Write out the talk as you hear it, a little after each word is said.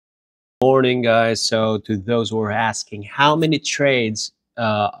Morning, guys. So, to those who are asking, how many trades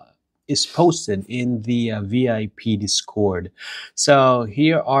is posted in the VIP Discord? So,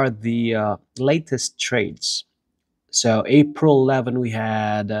 here are the latest trades. So, April 11, we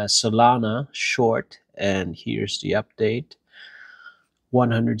had Solana short, and here's the update.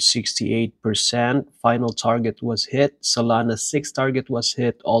 168%. Final target was hit. Solana 6 target was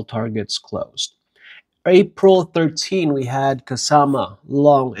hit. All targets closed. April 13, we had Kasama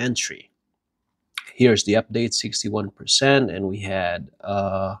long entry. Here's the update, 61%, and we had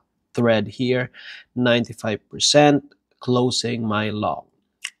a thread here, 95%, closing my long.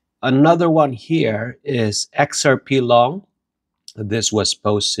 Another one here is XRP long. This was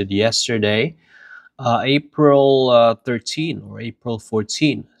posted yesterday, April 13 or April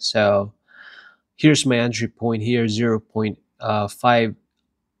 14. So here's my entry point here,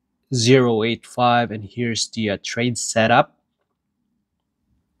 0.5085, and here's the trade setup.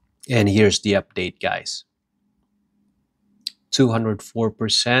 And here's the update, guys.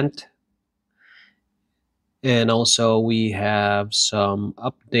 204%. And also we have some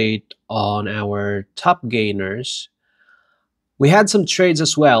update on our top gainers. We had some trades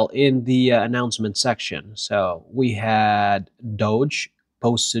as well in the announcement section. So we had Doge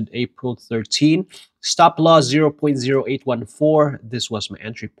posted April 13. Stop loss 0.0814. This was my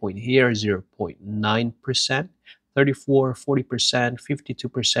entry point here, 0.9%. 34, 40%,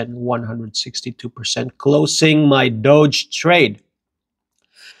 52%, 162%, closing my Doge trade.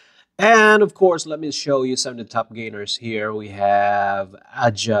 And of course, let me show you some of the top gainers here. We have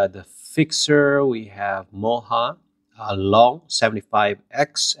Aja the Fixer, we have Moha long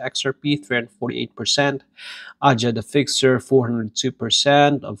 75x XRP 348%, Aja the Fixer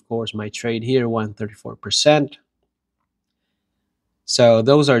 402%. Of course, my trade here 134%. So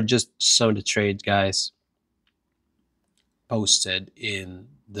those are just some of the trades, guys, posted in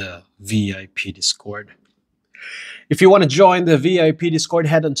the VIP Discord. If you want to join the VIP Discord,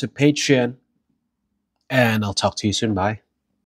 head on to Patreon, and I'll talk to you soon. Bye.